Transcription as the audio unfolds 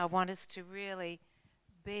I want us to really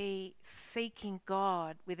be seeking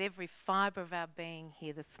God with every fibre of our being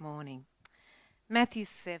here this morning. Matthew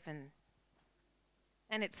 7,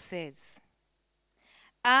 and it says,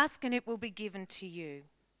 "Ask and it will be given to you.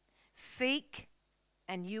 Seek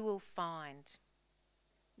and you will find.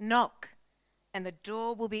 Knock and the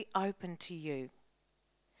door will be opened to you.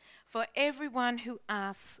 For everyone who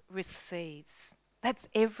asks receives." That's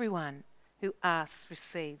everyone who asks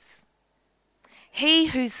receives. "He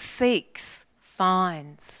who seeks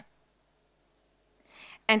finds.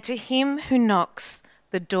 And to him who knocks,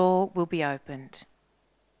 the door will be opened.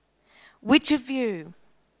 Which of you,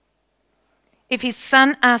 if his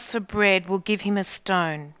son asks for bread, will give him a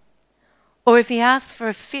stone? Or if he asks for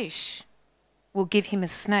a fish, will give him a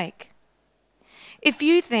snake? If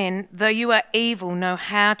you then, though you are evil, know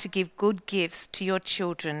how to give good gifts to your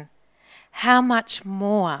children, how much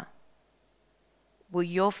more will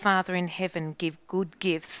your Father in heaven give good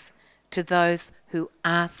gifts to those who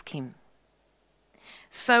ask him?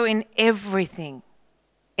 So in everything,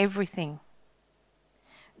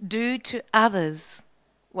 do to others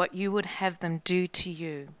what you would have them do to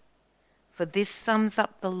you. For this sums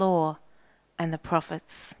up the law and the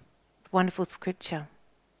prophets." It's wonderful scripture.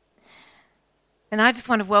 And I just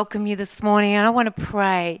want to welcome you this morning, and I want to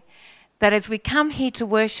pray that as we come here to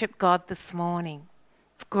worship God this morning,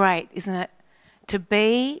 it's great, isn't it, to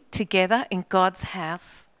be together in God's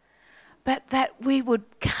house, but that we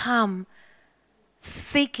would come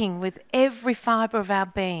seeking with every fibre of our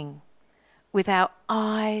being, with our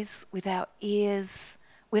eyes, with our ears,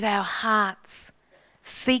 with our hearts,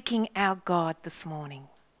 seeking our God this morning.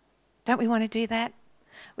 Don't we want to do that?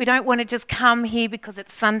 We don't want to just come here because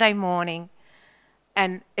it's Sunday morning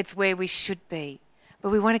and it's where we should be, but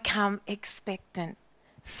we want to come expectant,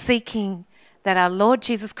 seeking that our Lord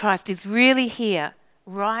Jesus Christ is really here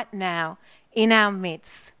right now in our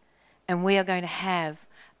midst, and we are going to have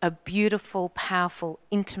a beautiful, powerful,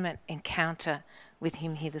 intimate encounter with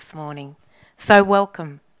him here this morning. So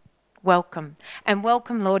welcome, and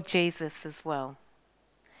welcome Lord Jesus as well.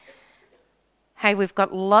 Hey, we've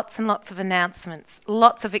got lots and lots of announcements,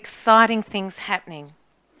 lots of exciting things happening.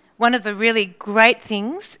 One of the really great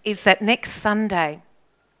things is that next Sunday,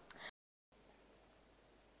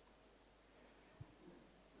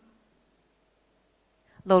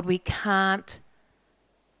 Lord, we can't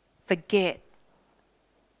forget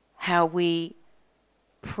how we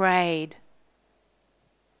prayed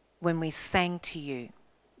when we sang to you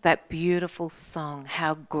that beautiful song,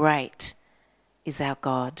 "How Great is Our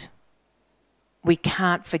God." We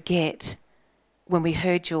can't forget when we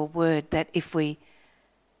heard your word that if we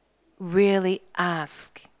really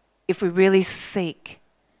ask, if we really seek,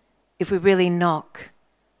 if we really knock,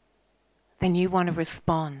 then you want to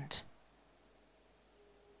respond.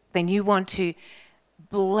 Then you want to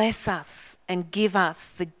bless us and give us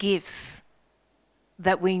the gifts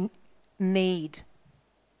that we need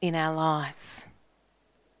in our lives.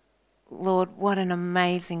 Lord, what an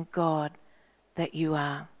amazing God that you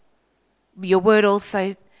are. Your word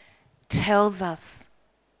also tells us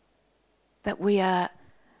that we are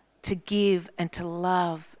to give and to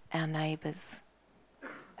love our neighbours.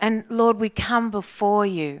 And Lord, we come before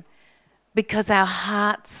you because our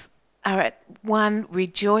hearts are at one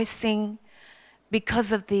rejoicing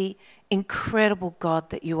because of the incredible God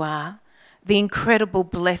that you are, the incredible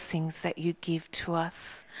blessings that you give to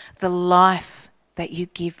us, the life that you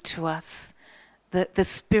give to us, the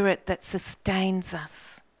spirit that sustains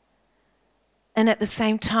us. And at the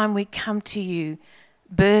same time, we come to you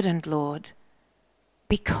burdened, Lord,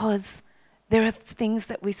 because there are things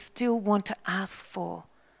that we still want to ask for,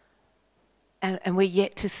 and we're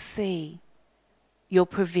yet to see your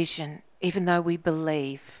provision, even though we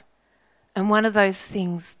believe. And one of those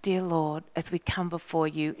things, dear Lord, as we come before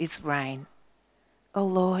you, is rain. Oh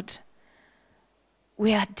Lord,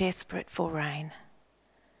 we are desperate for rain.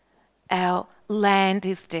 Our land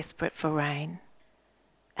is desperate for rain.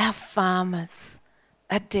 Our farmers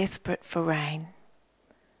are desperate for rain.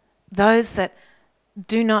 Those that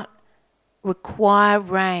do not require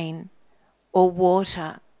rain or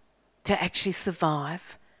water to actually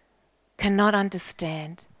survive cannot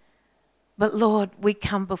understand. But Lord, we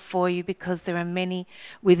come before you because there are many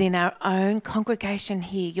within our own congregation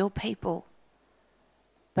here, your people,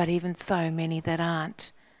 but even so many that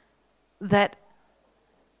aren't, that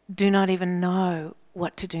do not even know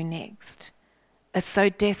what to do next, are so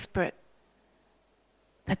desperate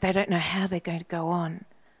that they don't know how they're going to go on.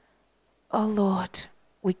 Oh Lord,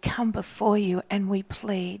 we come before you and we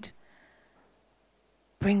plead,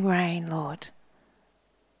 bring rain, Lord.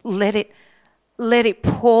 Let it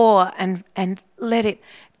pour and let it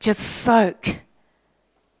just soak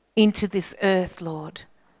into this earth, Lord.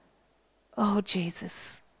 Oh,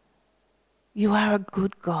 Jesus, you are a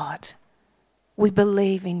good God. We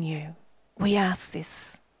believe in you. We ask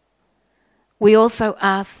this. We also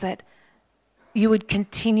ask that you would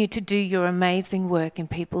continue to do your amazing work in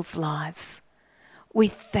people's lives. We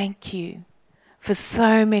thank you for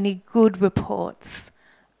so many good reports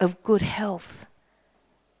of good health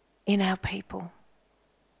in our people.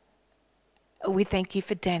 We thank you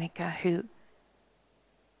for Danica, who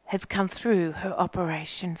has come through her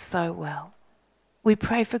operation so well. We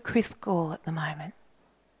pray for Chris Gall at the moment.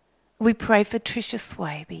 We pray for Tricia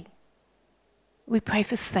Swaby. We pray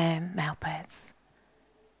for Sam Malpass.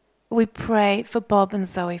 We pray for Bob and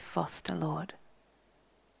Zoe Foster, Lord.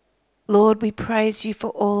 Lord, we praise you for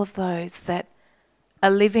all of those that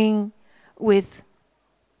are living with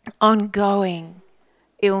ongoing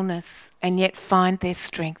illness and yet find their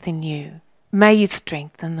strength in you. May you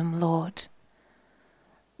strengthen them, Lord.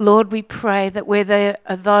 Lord, we pray that where there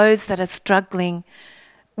are those that are struggling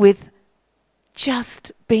with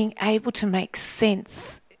just being able to make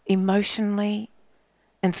sense emotionally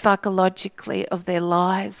and psychologically of their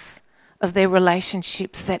lives, of their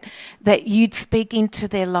relationships, that you'd speak into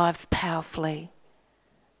their lives powerfully,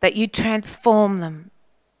 that you'd transform them,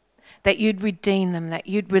 that you'd redeem them, that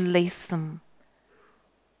you'd release them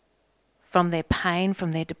from their pain,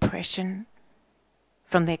 from their depression,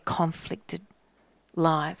 from their conflicted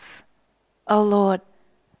lives. Oh Lord,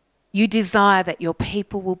 you desire that your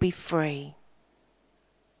people will be free.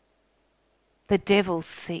 The devil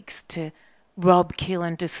seeks to rob, kill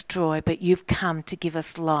and destroy, but you've come to give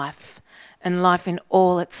us life, and life in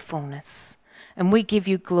all its fullness. And we give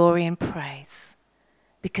you glory and praise,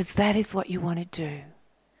 because that is what you want to do.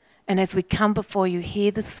 And as we come before you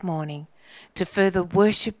here this morning to further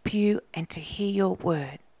worship you and to hear your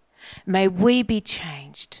word, may we be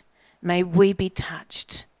changed, may we be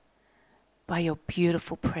touched by your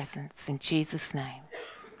beautiful presence. In Jesus' name,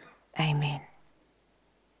 amen.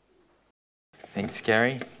 Thanks,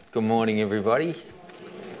 Gary. Good morning, everybody.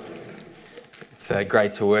 It's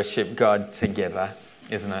great to worship God together,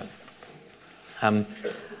 isn't it? I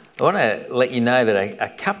want to let you know that a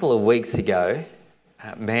couple of weeks ago,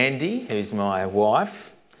 Mandy, who's my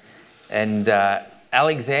wife, and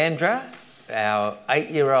Alexandra, our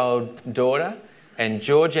 8-year-old daughter, and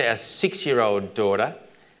Georgia, our 6-year-old daughter,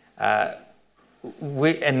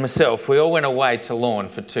 and myself, we all went away to Lorne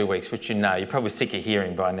for 2 weeks, which you know, you're probably sick of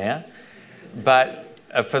hearing by now. But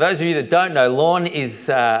for those of you that don't know, Lorne is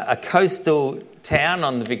a coastal town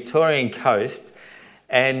on the Victorian coast,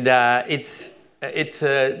 and it's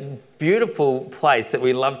a beautiful place that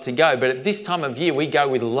we love to go. But at this time of year, we go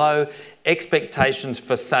with low expectations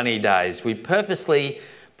for sunny days. We purposely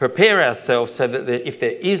prepare ourselves so that if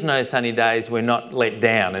there is no sunny days, we're not let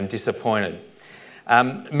down and disappointed.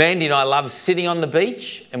 Mandy and I love sitting on the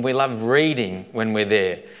beach, and we love reading when we're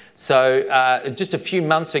there. So just a few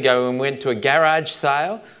months ago when we went to a garage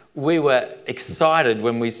sale, we were excited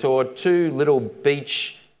when we saw 2 little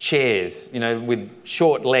beach chairs, with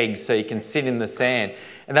short legs so you can sit in the sand.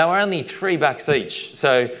 And they were only $3 each.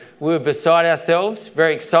 So we were beside ourselves,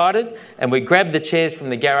 very excited, and we grabbed the chairs from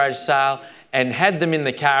the garage sale and had them in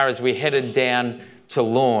the car as we headed down to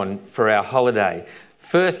Lorne for our holiday.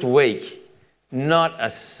 First week, not a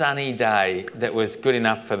sunny day that was good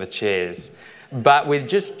enough for the chairs. But with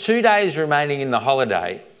just 2 days remaining in the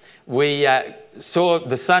holiday, we saw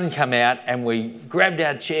the sun come out and we grabbed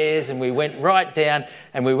our chairs and we went right down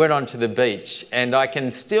and we went onto the beach. And I can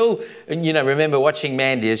still, remember watching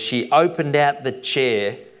Mandy as she opened out the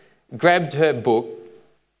chair, grabbed her book,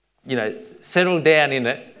 settled down in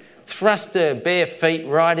it, thrust her bare feet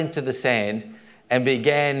right into the sand and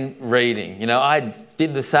began reading. I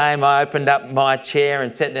did the same. I opened up my chair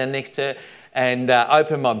and sat down next to her and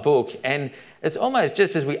opened my book. And it's almost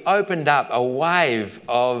just as we opened up, a wave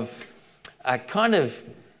of a kind of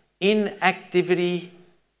inactivity,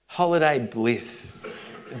 holiday bliss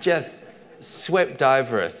just swept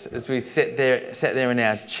over us as we sat there in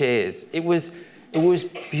our chairs. It was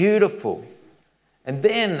beautiful. And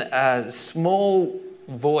then a small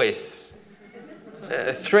voice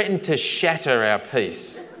threatened to shatter our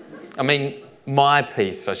peace. My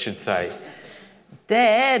peace, I should say.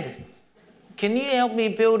 Dad, can you help me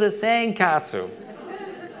build a sandcastle?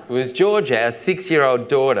 It was Georgia, our 6-year-old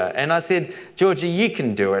daughter. And I said, Georgia, you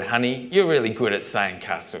can do it, honey. You're really good at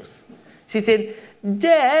sandcastles. She said,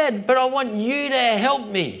 Dad, but I want you to help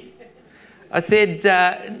me. I said,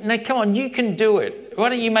 no, come on, you can do it. Why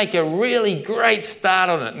don't you make a really great start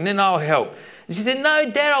on it and then I'll help. And she said,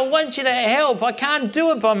 no, Dad, I want you to help. I can't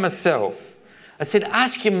do it by myself. I said,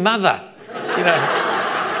 ask your mother.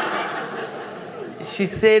 She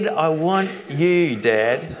said, I want you,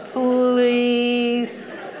 Dad. Please.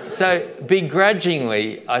 So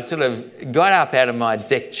begrudgingly, I sort of got up out of my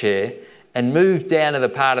deck chair and moved down to the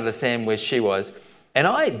part of the sand where she was. And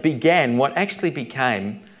I began what actually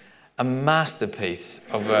became a masterpiece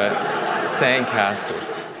of a sandcastle.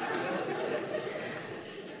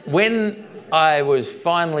 When I was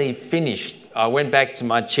finally finished, I went back to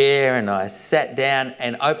my chair and I sat down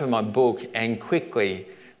and opened my book, and quickly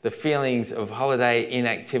the feelings of holiday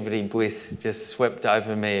inactivity bliss just swept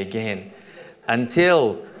over me again,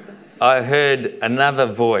 until I heard another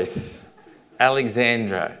voice,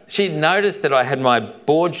 Alexandra. She'd noticed that I had my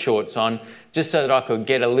board shorts on just so that I could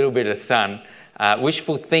get a little bit of sun.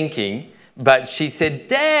 Wishful thinking, but she said,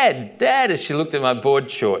 Dad, as she looked at my board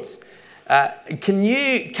shorts, can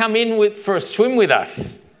you come in for a swim with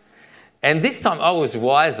us? And this time I was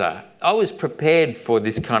wiser. I was prepared for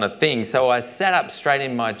this kind of thing. So I sat up straight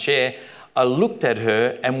in my chair. I looked at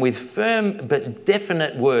her, and with firm but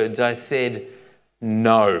definite words, I said,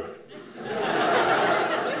 no.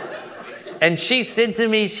 And she said to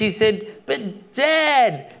me, but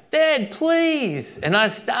Dad, please. And I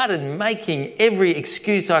started making every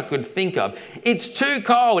excuse I could think of. It's too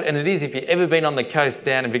cold. And it is, if you've ever been on the coast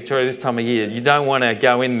down in Victoria this time of year, you don't want to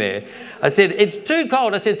go in there. I said, it's too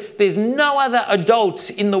cold. I said, there's no other adults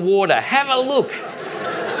in the water. Have a look.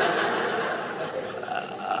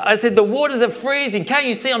 I said, the waters are freezing. Can't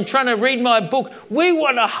you see I'm trying to read my book? We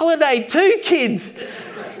want a holiday too, kids.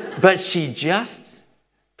 But she just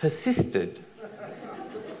persisted.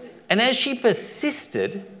 And as she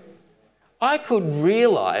persisted, I could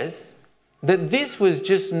realise that this was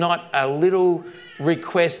just not a little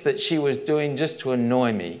request that she was doing just to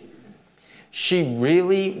annoy me. She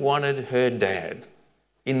really wanted her dad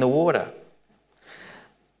in the water.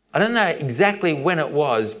 I don't know exactly when it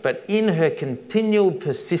was, but in her continual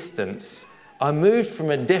persistence, I moved from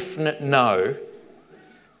a definite no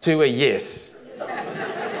to a yes.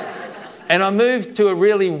 And I moved to a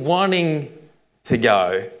really wanting to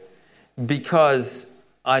go because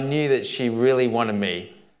I knew that she really wanted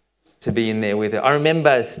me to be in there with her. I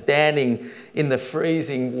remember standing in the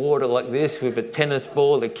freezing water like this with a tennis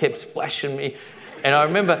ball that kept splashing me. And I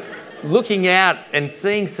remember looking out and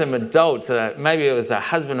seeing some adults, maybe it was a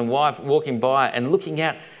husband and wife walking by, and looking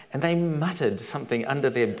out, and they muttered something under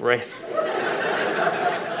their breath.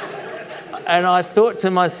 And I thought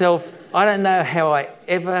to myself, I don't know how I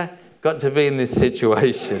ever got to be in this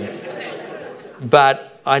situation,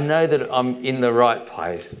 but I know that I'm in the right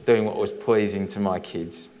place doing what was pleasing to my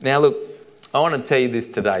kids. Now look, I want to tell you this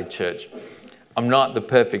today, church. I'm not the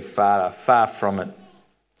perfect father, far from it.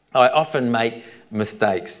 I often make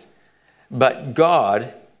mistakes, but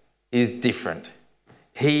God is different.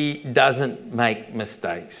 He doesn't make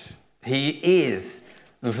mistakes. He is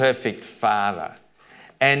the perfect father.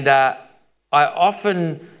 And I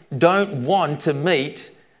often don't want to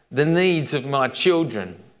meet the needs of my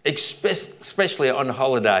children, especially on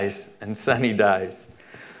holidays and sunny days.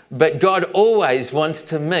 But God always wants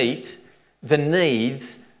to meet the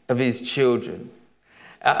needs of his children.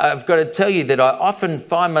 I've got to tell you that I often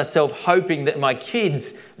find myself hoping that my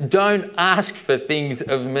kids don't ask for things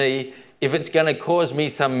of me if it's going to cause me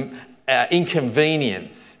some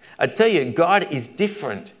inconvenience. I tell you, God is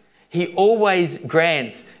different. He always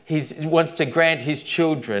wants to grant his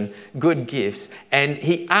children good gifts, and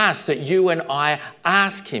he asks that you and I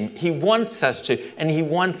ask him. He wants us to, and he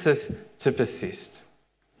wants us to persist.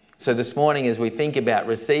 So this morning, as we think about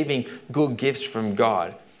receiving good gifts from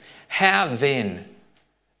God, how then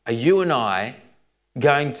are you and I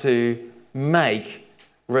going to make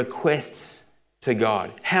requests to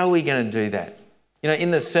God? How are we going to do that? You know,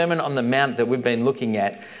 in the Sermon on the Mount that we've been looking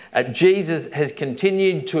at, Jesus has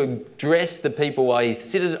continued to address the people while he's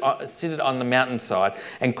seated on the mountainside,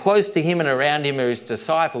 and close to him and around him are his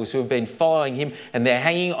disciples who have been following him, and they're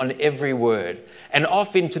hanging on every word. And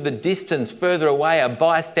off into the distance, further away, are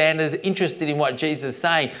bystanders interested in what Jesus is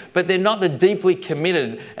saying, but they're not the deeply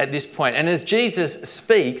committed at this point. And as Jesus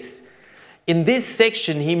speaks, in this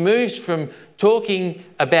section, he moves from talking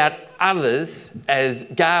about others, as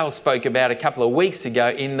Gail spoke about a couple of weeks ago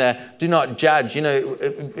in the Do Not Judge. You know,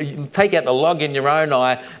 take out the log in your own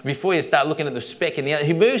eye before you start looking at the speck in the other.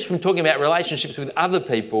 He moves from talking about relationships with other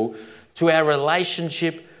people to our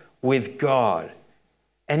relationship with God.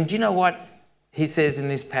 And do you know what he says in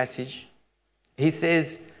this passage? He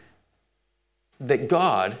says that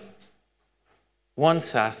God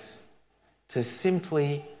wants us to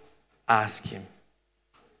simply ask him.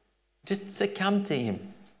 Just to come to him.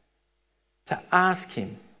 To ask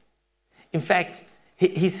him. In fact,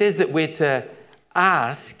 he says that we're to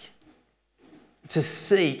ask, to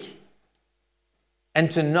seek, and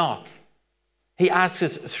to knock. He asks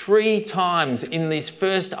us 3 times in this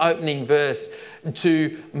first opening verse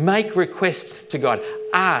to make requests to God.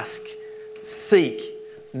 Ask, seek,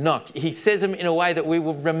 knock. He says them in a way that we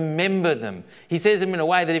will remember them. He says them in a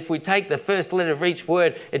way that if we take the first letter of each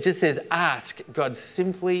word, it just says ask. God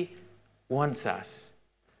simply wants us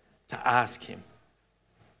to ask him,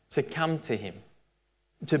 to come to him,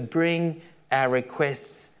 to bring our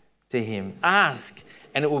requests to him. Ask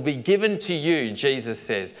and it will be given to you, Jesus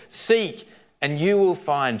says. Seek and you will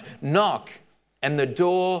find. Knock and the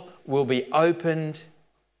door will be opened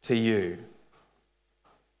to you.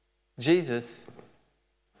 Jesus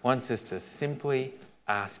wants us to simply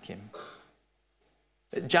ask him.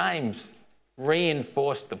 James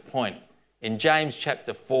reinforced the point in James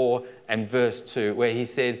chapter 4 and verse 2, where he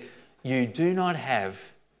said, you do not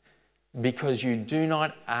have because you do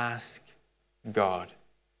not ask God.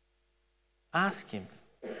 Ask him.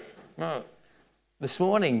 No, this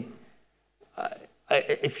morning,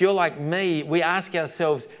 if you're like me, we ask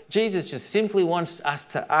ourselves, Jesus just simply wants us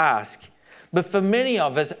to ask. But for many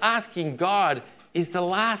of us, asking God is the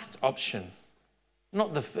last option,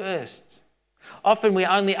 not the first. Often we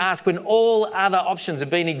only ask when all other options have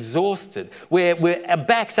been exhausted, where our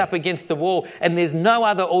back's up against the wall and there's no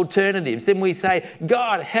other alternatives. Then we say,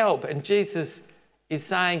 God, help. And Jesus is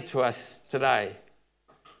saying to us today,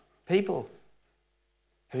 people,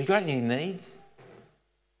 have you got any needs?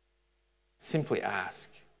 Simply ask.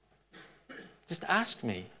 Just ask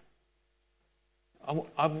me.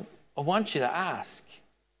 I want you to ask.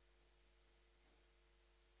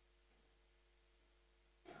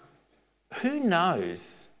 Who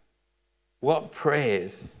knows what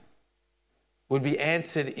prayers would be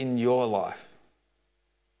answered in your life,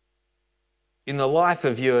 in the life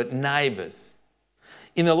of your neighbours,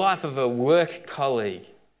 in the life of a work colleague,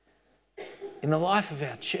 in the life of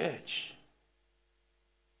our church,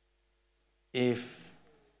 if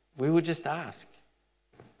we would just ask?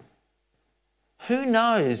 Who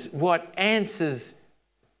knows what answers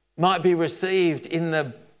might be received in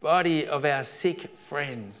the body of our sick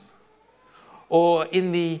friends, or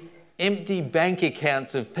in the empty bank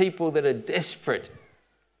accounts of people that are desperate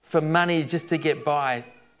for money just to get by,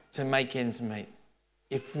 to make ends meet,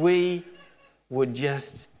 if we would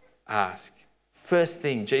just ask. First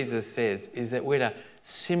thing Jesus says is that we're to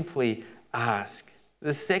simply ask.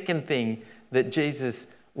 The second thing that Jesus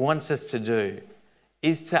wants us to do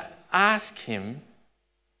is to ask him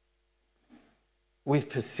with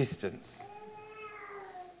persistence.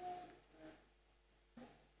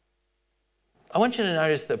 I want you to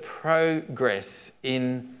notice the progress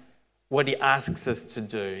in what he asks us to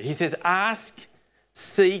do. He says, ask,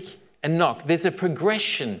 seek, and knock. There's a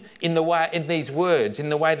progression in these words, in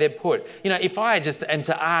the way they're put. You know, if I just am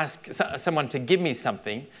to ask someone to give me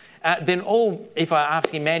something, then if I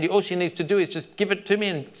ask Mandy, all she needs to do is just give it to me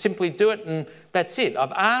and simply do it, and that's it.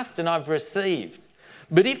 I've asked and I've received.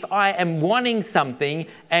 But if I am wanting something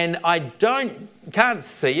and I can't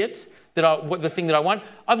see it, the thing that I want,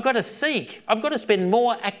 I've got to seek. I've got to spend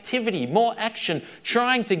more activity, more action,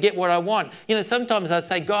 trying to get what I want. You know, sometimes I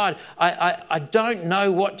say, God, I don't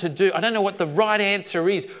know what to do. I don't know what the right answer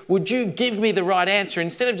is. Would you give me the right answer?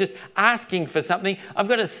 Instead of just asking for something, I've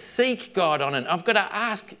got to seek God on it. I've got to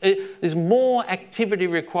ask. There's more activity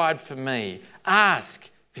required for me. Ask.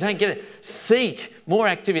 If you don't get it, seek. More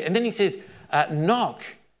activity. And then he says, knock.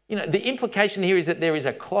 You know, the implication here is that there is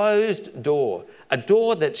a closed door, a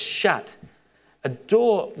door that's shut, a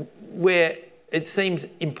door where it seems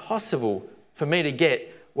impossible for me to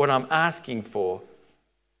get what I'm asking for.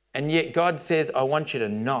 And yet God says, I want you to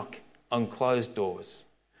knock on closed doors,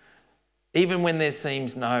 even when there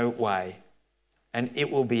seems no way, and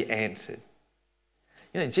it will be answered.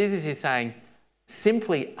 You know, Jesus is saying,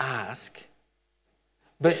 simply ask,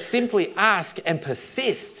 but simply ask and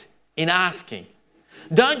persist in asking.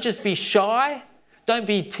 Don't just be shy. Don't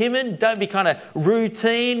be timid. Don't be kind of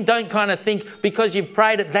routine. Don't kind of think because you've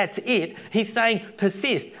prayed it, that's it. He's saying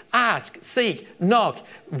persist, ask, seek, knock.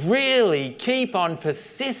 Really keep on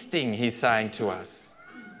persisting, he's saying to us.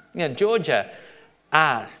 You know, Georgia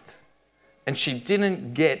asked and she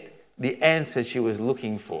didn't get the answer she was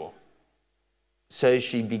looking for. So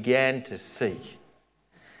she began to seek.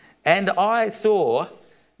 And I saw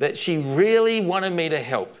that she really wanted me to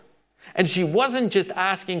help. And she wasn't just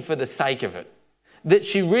asking for the sake of it, that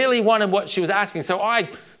she really wanted what she was asking. So I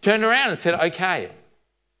turned around and said, okay.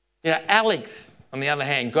 You know, Alex, on the other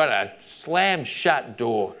hand, got a slam shut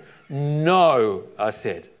door. No, I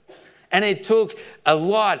said. And it took a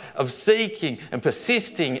lot of seeking and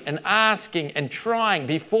persisting and asking and trying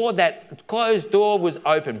before that closed door was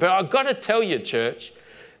open. But I've got to tell you, church,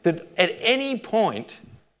 that at any point,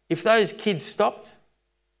 if those kids stopped,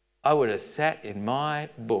 I would have sat in my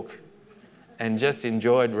book and just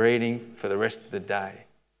enjoyed reading for the rest of the day.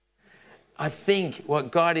 I think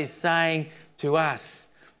what God is saying to us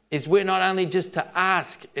is we're not only just to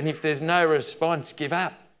ask, and if there's no response, give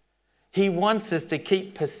up. He wants us to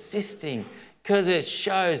keep persisting because it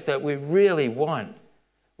shows that we really want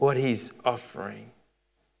what he's offering.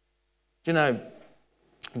 Do you know,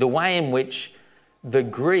 the way in which the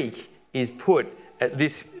Greek is put at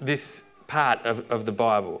this part of the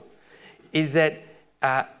Bible is that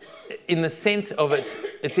in the sense of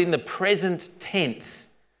it's in the present tense,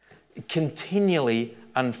 continually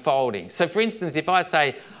unfolding. So for instance, if I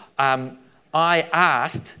say, I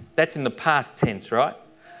asked, that's in the past tense, right?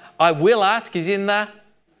 I will ask is in the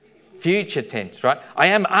future tense, right? I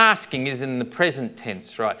am asking is in the present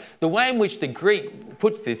tense, right? The way in which the Greek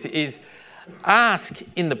puts this is ask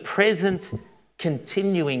in the present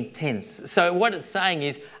continuing tense. So what it's saying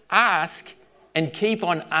is ask and keep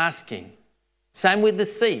on asking. Same with the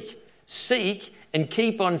seek. Seek and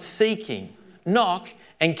keep on seeking. Knock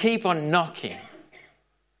and keep on knocking.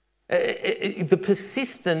 The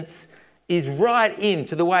persistence is right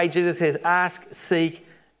into the way Jesus says ask, seek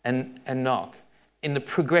and knock. In the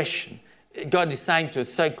progression, God is saying to us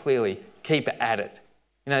so clearly, keep at it.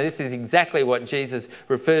 You know, this is exactly what Jesus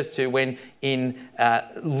refers to when in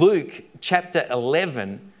Luke chapter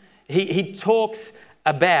 11, he talks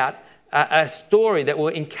about a story that will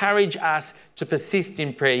encourage us to persist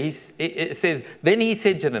in prayer. It says, then he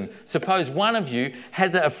said to them, suppose one of you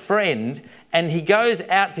has a friend and he goes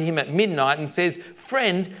out to him at midnight and says,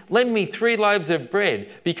 friend, lend me 3 loaves of bread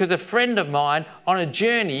because a friend of mine on a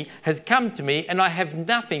journey has come to me and I have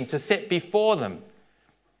nothing to set before them.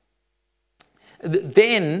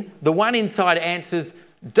 Then the one inside answers,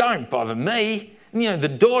 don't bother me. You know, the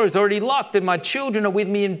door is already locked and my children are with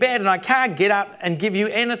me in bed and I can't get up and give you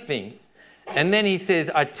anything. And then he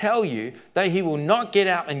says, I tell you, though he will not get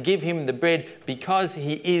up and give him the bread because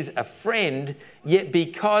he is a friend, yet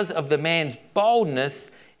because of the man's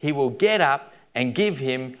boldness, he will get up and give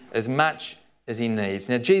him as much as he needs.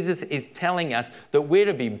 Now, Jesus is telling us that we're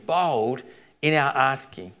to be bold in our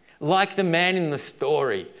asking, like the man in the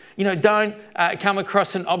story. You know, don't come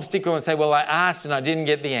across an obstacle and say, well, I asked and I didn't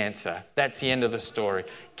get the answer. That's the end of the story.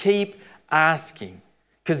 Keep asking.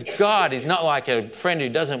 Because God is not like a friend who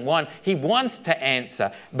doesn't want, he wants to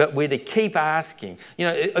answer, but we're to keep asking. You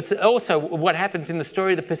know, it's also what happens in the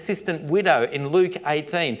story of the persistent widow in Luke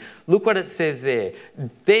 18. Look what it says there.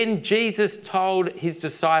 Then Jesus told his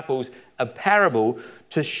disciples a parable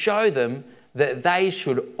to show them that they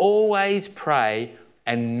should always pray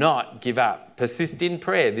and not give up. Persist in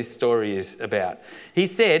prayer, this story is about. He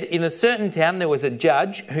said, in a certain town there was a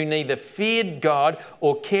judge who neither feared God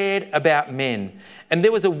or cared about men. And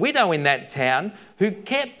there was a widow in that town who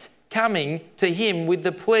kept coming to him with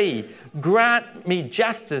the plea, grant me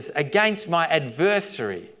justice against my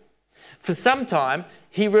adversary. For some time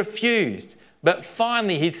he refused. But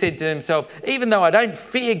finally he said to himself, even though I don't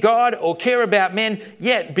fear God or care about men,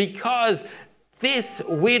 yet because this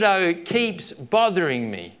widow keeps bothering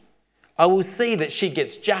me, I will see that she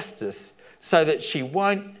gets justice so that she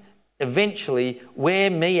won't eventually wear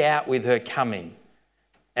me out with her coming.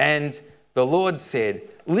 And the Lord said,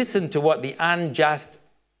 listen to what the unjust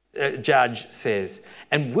judge says.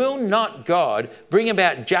 And will not God bring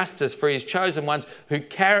about justice for his chosen ones who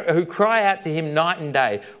cry out to him night and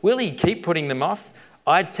day? Will he keep putting them off?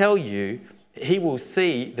 I tell you, he will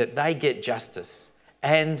see that they get justice,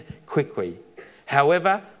 and quickly.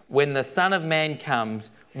 However, when the Son of Man comes,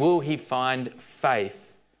 will he find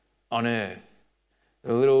faith on earth?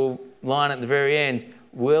 The little line at the very end,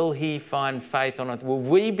 will he find faith on earth? Will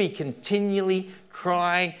we be continually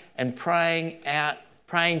crying and praying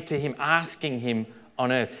to him, asking him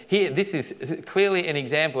on earth? Here, this is clearly an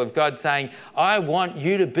example of God saying, I want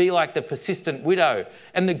you to be like the persistent widow.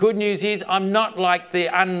 And the good news is I'm not like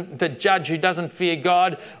the judge who doesn't fear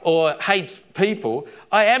God or hates people.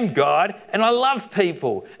 I am God and I love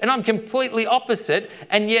people and I'm completely opposite.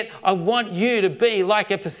 And yet I want you to be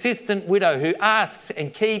like a persistent widow who asks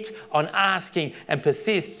and keeps on asking and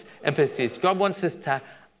persists and persists. God wants us to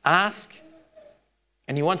ask,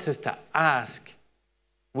 and he wants us to ask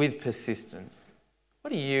with persistence.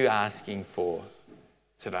 What are you asking for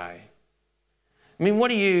today? I mean, what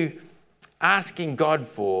are you asking God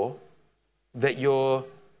for that you're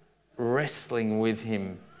wrestling with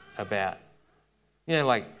him about? You know,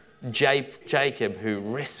 like Jacob who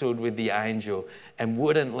wrestled with the angel and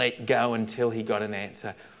wouldn't let go until he got an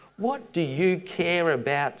answer. What do you care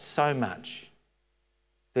about so much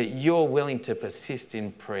that you're willing to persist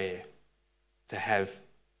in prayer to have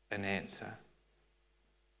an answer.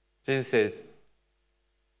 Jesus says,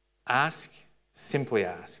 ask, simply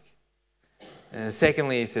ask. And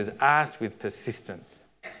secondly, he says, ask with persistence.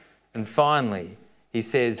 And finally, he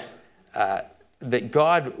says that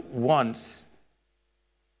God wants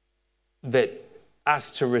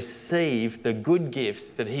us to receive the good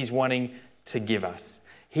gifts that he's wanting to give us.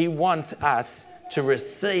 He wants us to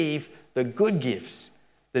receive the good gifts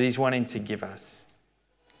that he's wanting to give us.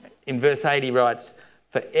 In verse 8 he writes,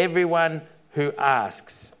 for everyone who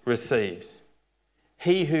asks receives.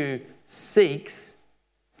 He who seeks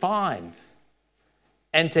finds.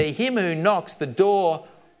 And to him who knocks, the door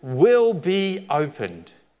will be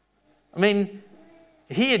opened. I mean,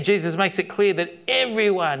 here Jesus makes it clear that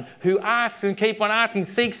everyone who asks and keep on asking,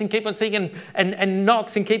 seeks and keep on seeking and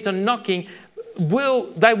knocks and keeps on knocking,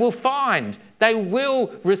 they will find, they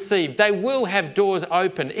will receive, they will have doors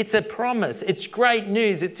open. It's a promise, it's great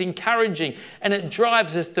news, it's encouraging, and it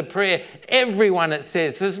drives us to prayer. Everyone, it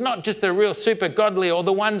says, so it's not just the real super godly or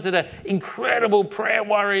the ones that are incredible prayer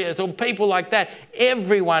warriors or people like that.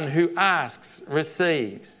 Everyone who asks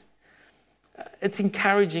receives. It's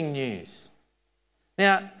encouraging news.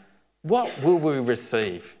 Now, what will we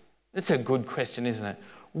receive? That's a good question, isn't it?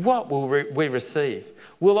 What will we receive?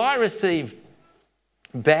 Will I receive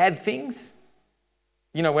bad things?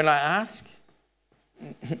 You know, when I ask?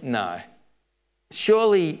 No.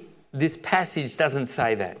 Surely this passage doesn't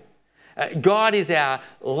say that. God is our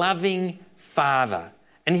loving Father,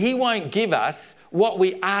 and he won't give us what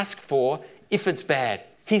we ask for if it's bad.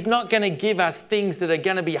 He's not going to give us things that are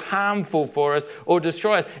going to be harmful for us or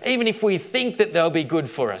destroy us, even if we think that they'll be good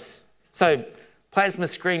for us. So plasma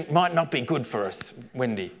screen might not be good for us,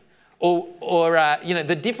 Wendy. Or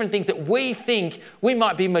the different things that we think we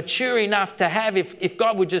might be mature enough to have if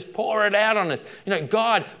God would just pour it out on us. You know,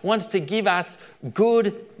 God wants to give us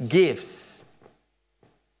good gifts.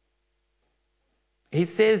 He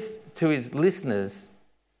says to his listeners,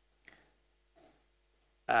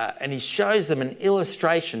 and he shows them an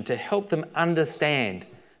illustration to help them understand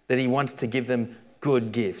that he wants to give them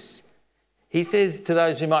good gifts. He says to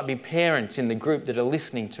those who might be parents in the group that are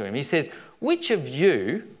listening to him, he says, which of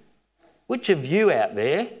you out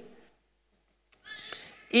there,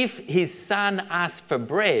 if his son asks for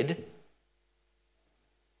bread,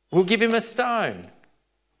 will give him a stone?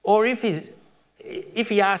 Or if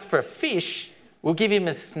he asks for a fish, will give him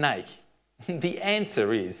a snake? The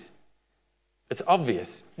answer is, it's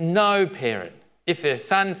obvious. No parent, if their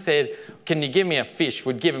son said, can you give me a fish,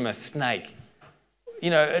 would give him a snake. You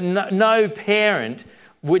know, no parent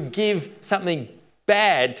would give something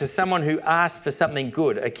bad to someone who asked for something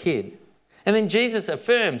good, a kid. And then Jesus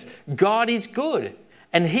affirms, God is good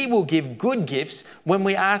and he will give good gifts when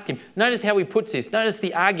we ask him. Notice how he puts this. Notice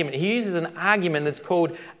the argument. He uses an argument that's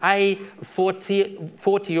called a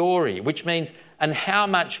fortiori, which means and how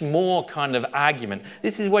much more kind of argument.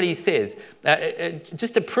 This is what he says,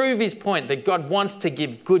 just to prove his point that God wants to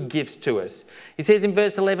give good gifts to us. He says in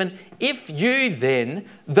verse 11, if you then,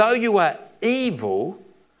 though you are evil,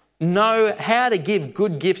 know how to give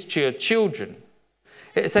good gifts to your children.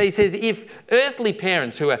 So he says, if earthly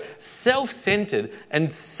parents who are self-centered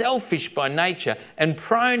and selfish by nature and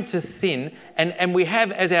prone to sin, and we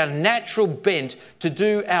have as our natural bent to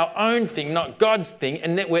do our own thing, not God's thing,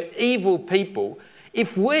 and that we're evil people,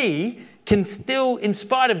 if we can still, in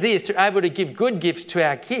spite of this, are able to give good gifts to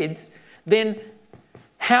our kids, then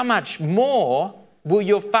how much more will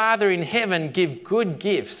your Father in heaven give good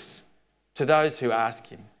gifts to those who ask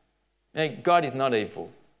him? Now, God is not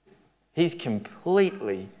evil. He's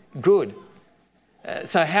completely good.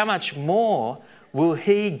 So how much more will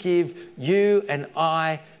he give you and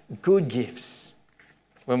I good gifts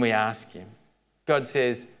when we ask him? God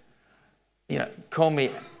says, call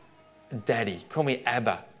me Daddy, call me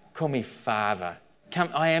Abba, call me Father. Come,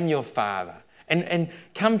 I am your Father. And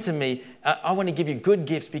come to me. I want to give you good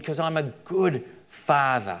gifts because I'm a good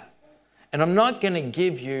Father. And I'm not going to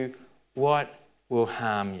give you what will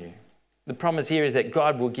harm you. The promise here is that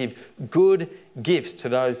God will give good gifts to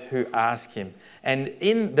those who ask him. And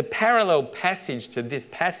in the parallel passage to this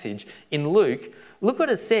passage in Luke, look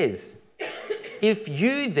what it says. If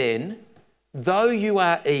you then, though you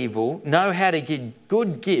are evil, know how to give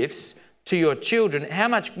good gifts to your children, how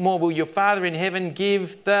much more will your Father in heaven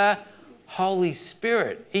give the Holy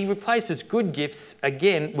Spirit? He replaces good gifts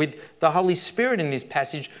again with the Holy Spirit in this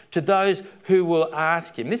passage to those who will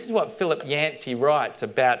ask him. This is what Philip Yancey writes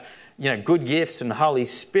about good gifts and Holy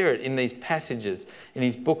Spirit in these passages in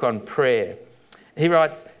his book on prayer. He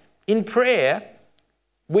writes, in prayer,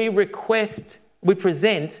 we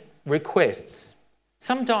present requests,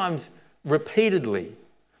 sometimes repeatedly,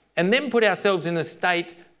 and then put ourselves in a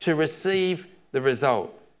state to receive the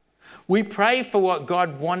result. We pray for what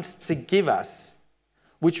God wants to give us,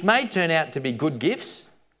 which may turn out to be good gifts,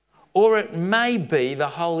 or it may be the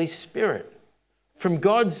Holy Spirit. From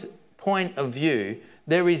God's point of view,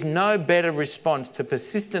 there is no better response to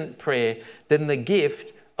persistent prayer than the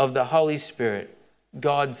gift of the Holy Spirit,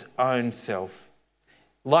 God's own self.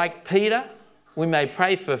 Like Peter, we may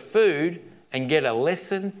pray for food and get a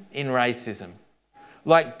lesson in racism.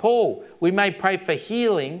 Like Paul, we may pray for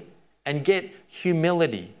healing and get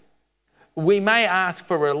humility. We may ask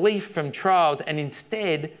for relief from trials and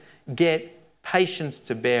instead get patience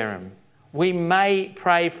to bear them. We may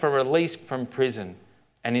pray for release from prison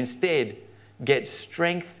and instead get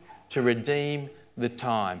strength to redeem the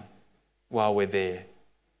time while we're there.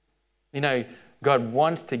 You know, God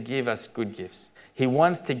wants to give us good gifts. He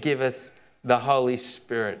wants to give us the Holy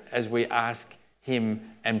Spirit as we ask Him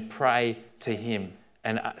and pray to Him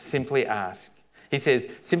and simply ask. He says,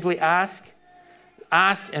 simply ask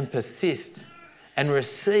and persist and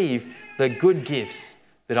receive the good gifts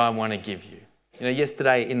that I want to give you. You know,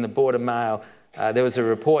 yesterday in the Border Mail, there was a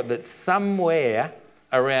report that somewhere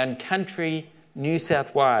around country New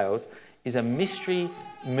South Wales is a mystery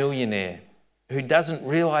millionaire who doesn't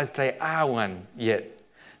realise they are one yet.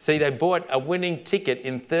 See, they bought a winning ticket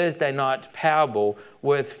in Thursday night's Powerball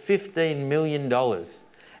worth $15 million.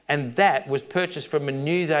 And that was purchased from a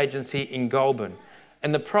news agency in Goulburn.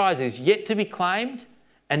 And the prize is yet to be claimed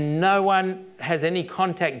and no one has any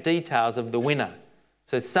contact details of the winner.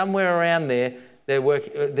 So somewhere around there,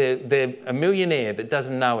 they're a millionaire that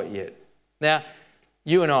doesn't know it yet. Now,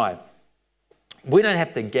 you and I, we don't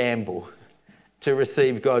have to gamble to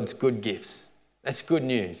receive God's good gifts. That's good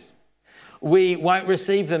news. We won't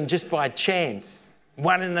receive them just by chance,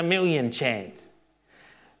 1 in a million chance.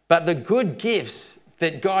 But the good gifts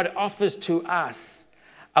that God offers to us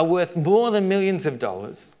are worth more than millions of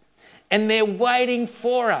dollars, and they're waiting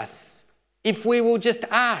for us if we will just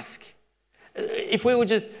ask. If we will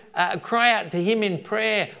just cry out to Him in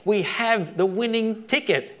prayer, we have the winning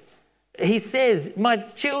ticket. He says, my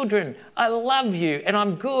children, I love you and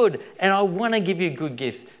I'm good and I want to give you good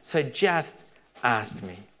gifts. So just ask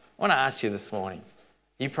me. I want to ask you this morning,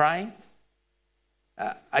 are you praying?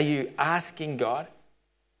 Are you asking God?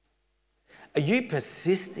 Are you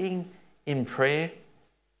persisting in prayer?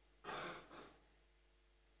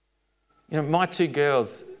 You know, my two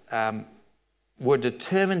girls were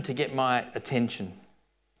determined to get my attention,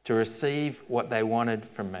 to receive what they wanted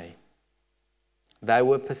from me. They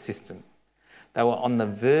were persistent. They were on the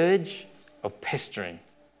verge of pestering.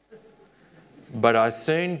 But I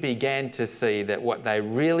soon began to see that what they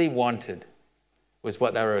really wanted was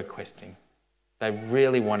what they were requesting. They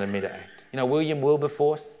really wanted me to act. You know, William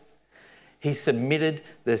Wilberforce, he submitted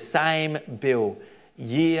the same bill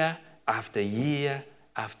year after year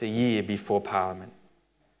after year before Parliament.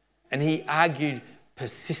 And he argued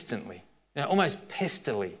persistently, you know, almost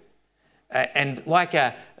pestily. And like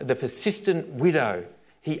the persistent widow,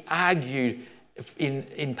 he argued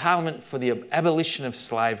in Parliament for the abolition of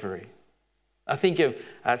slavery. I think of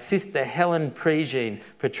Sister Helen Prejean,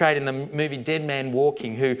 portrayed in the movie Dead Man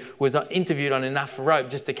Walking, who was interviewed on Enough Rope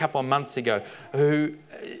just a couple of months ago, who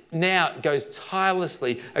now goes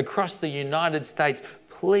tirelessly across the United States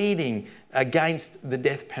pleading against the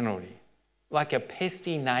death penalty. Like a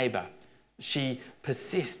pesky neighbour, she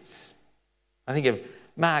persists. I think of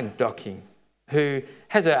Marg Docking, who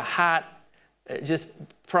has her heart just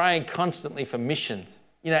praying constantly for missions,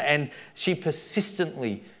 you know, and she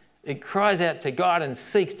persistently cries out to God and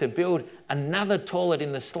seeks to build another toilet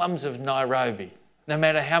in the slums of Nairobi, no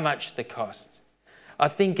matter how much the cost. I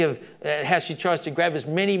think of how she tries to grab as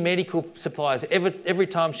many medical supplies every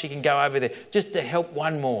time she can go over there just to help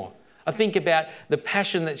one more. I think about the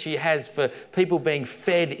passion that she has for people being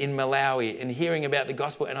fed in Malawi and hearing about the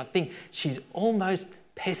gospel, and I think she's almost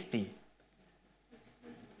pesty.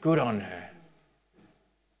 Good on her.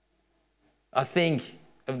 I think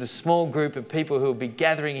of the small group of people who will be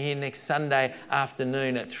gathering here next Sunday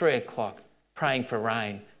afternoon at 3 o'clock praying for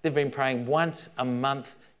rain. They've been praying once a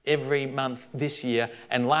month, every month this year,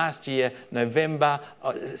 and last year, November,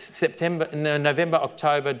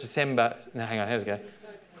 October, December. No, hang on, how does it go?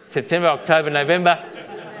 September, October, November.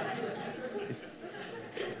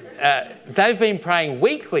 They've been praying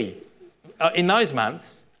weekly in those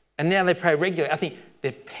months, and now they pray regularly. I think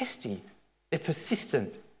they're pesty, they're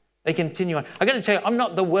persistent, they continue on. I've got to tell you, I'm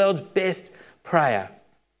not the world's best prayer,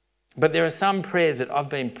 but there are some prayers that I've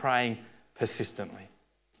been praying persistently.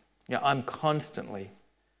 You know, I'm constantly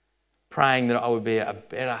praying that I would be a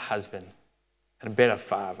better husband and a better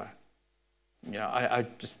father. You know, I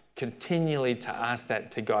just continually to ask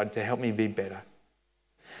that to God to help me be better.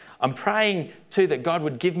 I'm praying too that God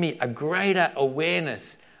would give me a greater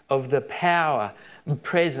awareness of the power,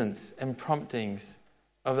 presence and promptings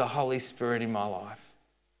of the Holy Spirit in my life.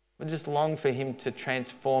 I just long for him to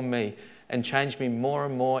transform me and change me more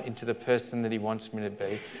and more into the person that he wants me to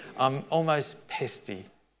be. I'm almost pesty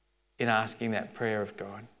in asking that prayer of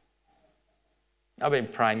God. I've been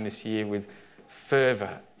praying this year with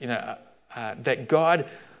fervour, that God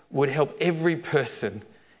would help every person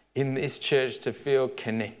in this church to feel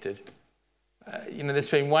connected. That's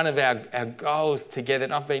been one of our goals together,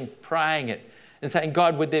 and I've been praying it and saying,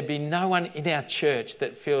 God, would there be no one in our church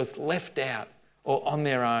that feels left out or on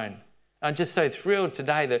their own? I'm just so thrilled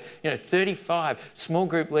today that 35 small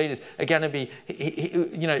group leaders are going to be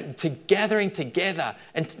gathering together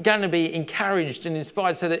and going to be encouraged and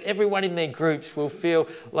inspired so that everyone in their groups will feel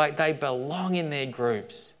like they belong in their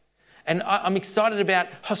groups. And I'm excited about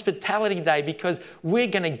Hospitality Day because we're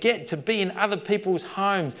going to get to be in other people's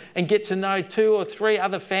homes and get to know 2 or 3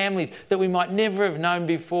 other families that we might never have known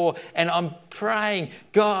before. And I'm praying,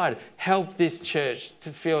 God, help this church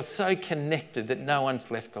to feel so connected that no one's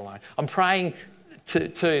left alone. I'm praying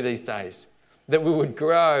too these days that we would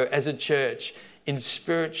grow as a church in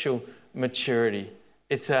spiritual maturity.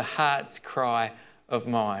 It's a heart's cry of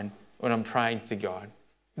mine when I'm praying to God.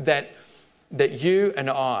 That you and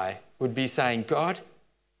I would be saying, God,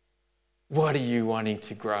 what are you wanting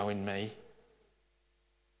to grow in me?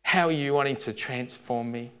 How are you wanting to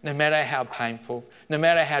transform me? No matter how painful, no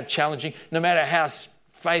matter how challenging, no matter how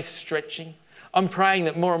faith stretching. I'm praying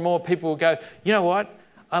that more and more people will go, you know what?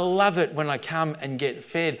 I love it when I come and get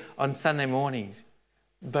fed on Sunday mornings,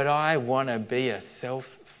 but I want to be a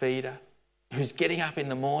self-feeder who's getting up in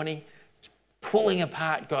the morning, pulling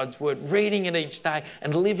apart God's word, reading it each day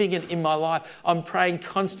and living it in my life. I'm praying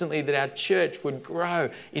constantly that our church would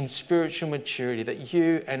grow in spiritual maturity, that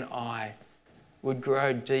you and I would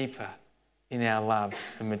grow deeper in our love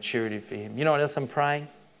and maturity for him. You know what else I'm praying?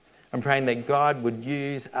 I'm praying that God would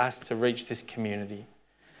use us to reach this community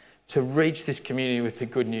with the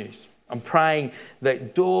good news. I'm praying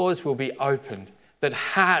that doors will be opened, that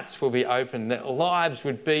hearts will be opened, that lives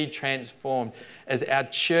would be transformed as our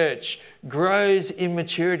church grows in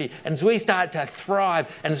maturity. And as we start to thrive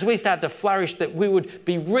and as we start to flourish, that we would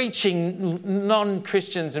be reaching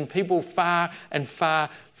non-Christians and people far and far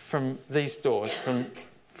from these doors,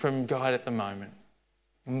 from God at the moment.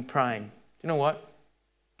 I'm praying. You know what?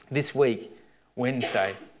 This week,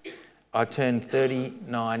 Wednesday, I turned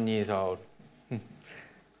 39 years old.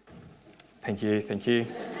 Thank you.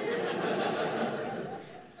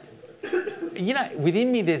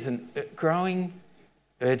 Within me there's a growing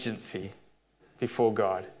urgency before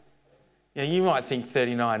God. You might think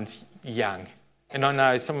 39's young, and I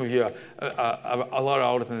know some of you are a lot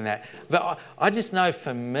older than that. But I just know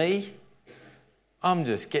for me, I'm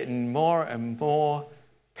just getting more and more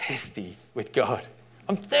pesty with God.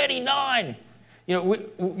 I'm 39.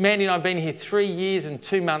 Mandy and I have been here 3 years and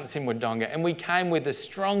 2 months in Wodonga, and we came with a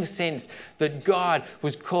strong sense that God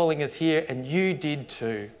was calling us here, and you did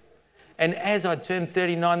too. And as I turned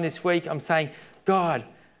 39 this week, I'm saying, God,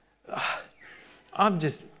 I'm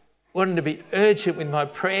just wanting to be urgent with my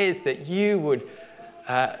prayers that you would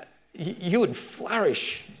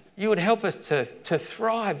flourish. You would help us to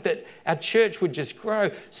thrive, that our church would just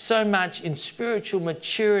grow so much in spiritual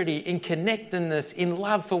maturity, in connectedness, in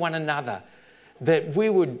love for one another, that we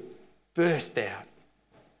would burst out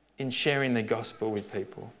in sharing the gospel with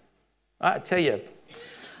people. I tell you,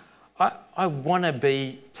 I want to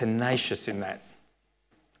be tenacious in that.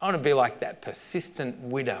 I want to be like that persistent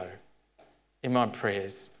widow in my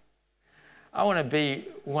prayers. I want to be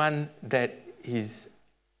one that is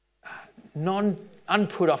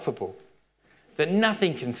unput-offable, that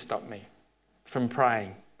nothing can stop me from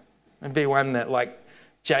praying, and be one that, like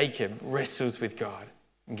Jacob, wrestles with God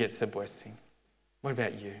and gets the blessing. What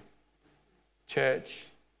about you? Church,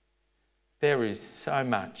 there is so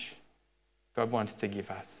much God wants to give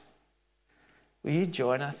us. Will you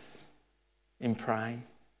join us in praying?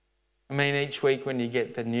 I mean, each week when you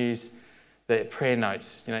get the news, the prayer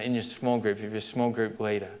notes, in your small group, if you're a small group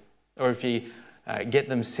leader, or if you get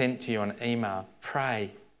them sent to you on email,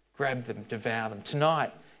 pray, grab them, devour them.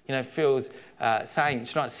 Tonight, Phil's saying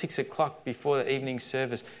tonight, 6 o'clock before the evening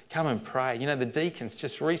service, come and pray. The deacons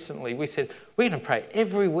just recently, we said, we're going to pray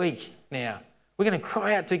every week now. We're going to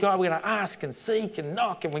cry out to God. We're going to ask and seek and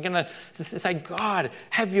knock, and we're going to say, God,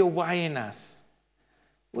 have your way in us.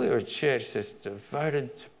 We're a church that's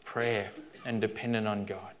devoted to prayer and dependent on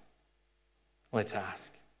God. Let's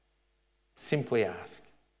ask. Simply ask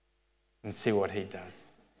and see what he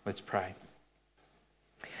does. Let's pray.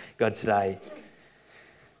 God, today,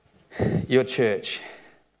 your church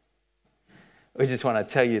we just want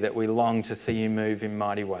to tell you that we long to see you move in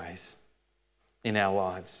mighty ways in our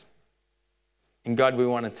lives. And God, we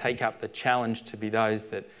want to take up the challenge to be those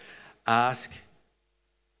that ask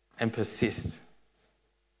and persist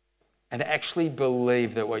and actually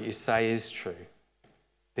believe that what you say is true,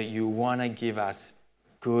 that you want to give us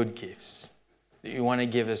good gifts, that you want to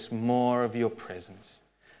give us more of your presence,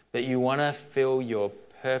 that you want to fulfill your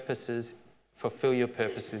purposes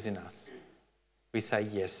in us. We say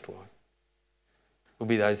yes, Lord. We'll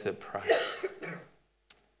be those that pray.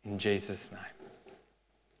 In Jesus' name.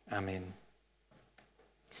 Amen.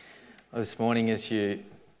 Well, this morning, as you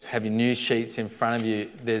have your news sheets in front of you,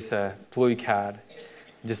 there's a blue card.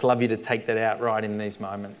 I'd just love you to take that out right in these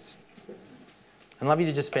moments. I'd love you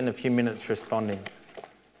to just spend a few minutes responding.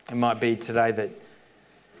 It might be today that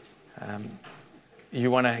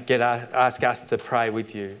you want to ask us to pray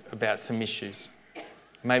with you about some issues.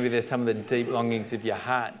 Maybe there's some of the deep longings of your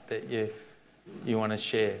heart that you want to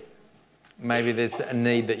share. Maybe there's a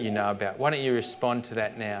need that you know about. Why don't you respond to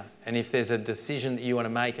that now? And if there's a decision that you want to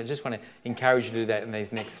make, I just want to encourage you to do that in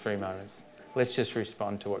these next 3 moments. Let's just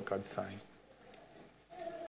respond to what God's saying.